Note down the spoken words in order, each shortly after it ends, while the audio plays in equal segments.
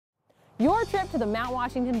Your trip to the Mount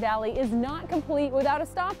Washington Valley is not complete without a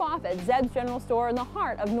stop off at Zeb's General Store in the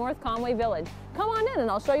heart of North Conway Village. Come on in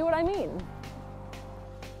and I'll show you what I mean.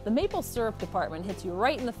 The maple syrup department hits you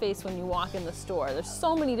right in the face when you walk in the store. There's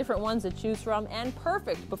so many different ones to choose from and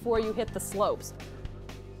perfect before you hit the slopes.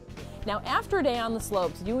 Now, after a day on the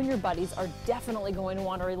slopes, you and your buddies are definitely going to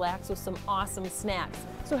want to relax with some awesome snacks.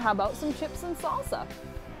 So how about some chips and salsa?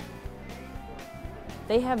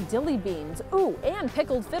 They have dilly beans, ooh, and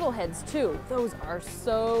pickled fiddleheads too. Those are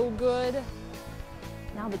so good.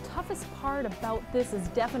 Now, the toughest part about this is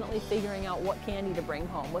definitely figuring out what candy to bring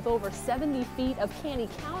home. With over 70 feet of candy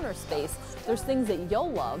counter space, there's things that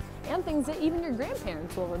you'll love and things that even your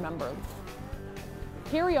grandparents will remember.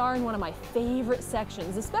 Here we are in one of my favorite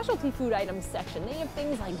sections, the specialty food items section. They have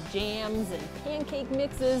things like jams and pancake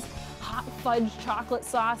mixes, hot fudge chocolate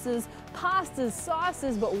sauces, pastas,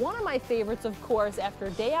 sauces, but one of my favorites, of course, after a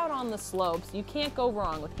day out on the slopes, you can't go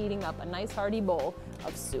wrong with heating up a nice hearty bowl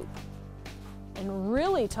of soup. And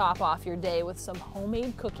really top off your day with some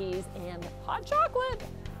homemade cookies and hot chocolate.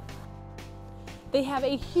 They have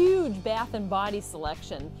a huge bath and body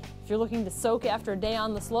selection. If you're looking to soak after a day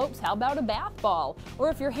on the slopes, how about a bath ball? Or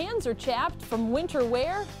if your hands are chapped from winter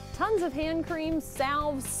wear, tons of hand creams,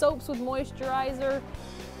 salves, soaps with moisturizer.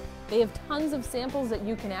 They have tons of samples that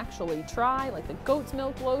you can actually try, like the goat's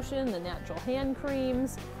milk lotion, the natural hand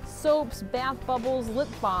creams, soaps, bath bubbles, lip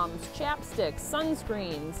balms, chapsticks,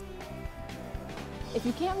 sunscreens. If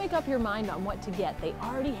you can't make up your mind on what to get, they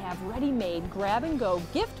already have ready-made grab-and-go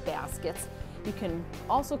gift baskets. You can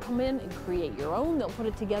also come in and create your own. They'll put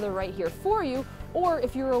it together right here for you. Or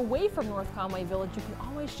if you're away from North Conway Village, you can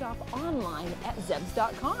always shop online at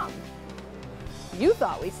zebs.com. You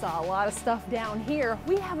thought we saw a lot of stuff down here.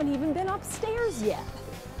 We haven't even been upstairs yet.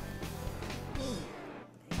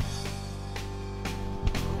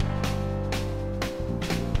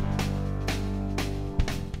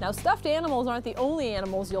 Now, stuffed animals aren't the only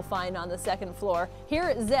animals you'll find on the second floor. Here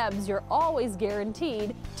at Zeb's, you're always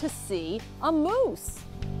guaranteed to see a moose.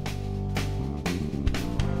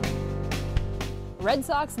 Red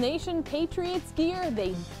Sox Nation, Patriots gear,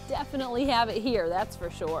 they definitely have it here, that's for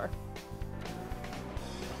sure.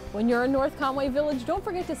 When you're in North Conway Village, don't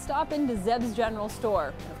forget to stop into Zeb's General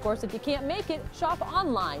Store. Of course, if you can't make it, shop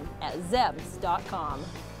online at zebs.com.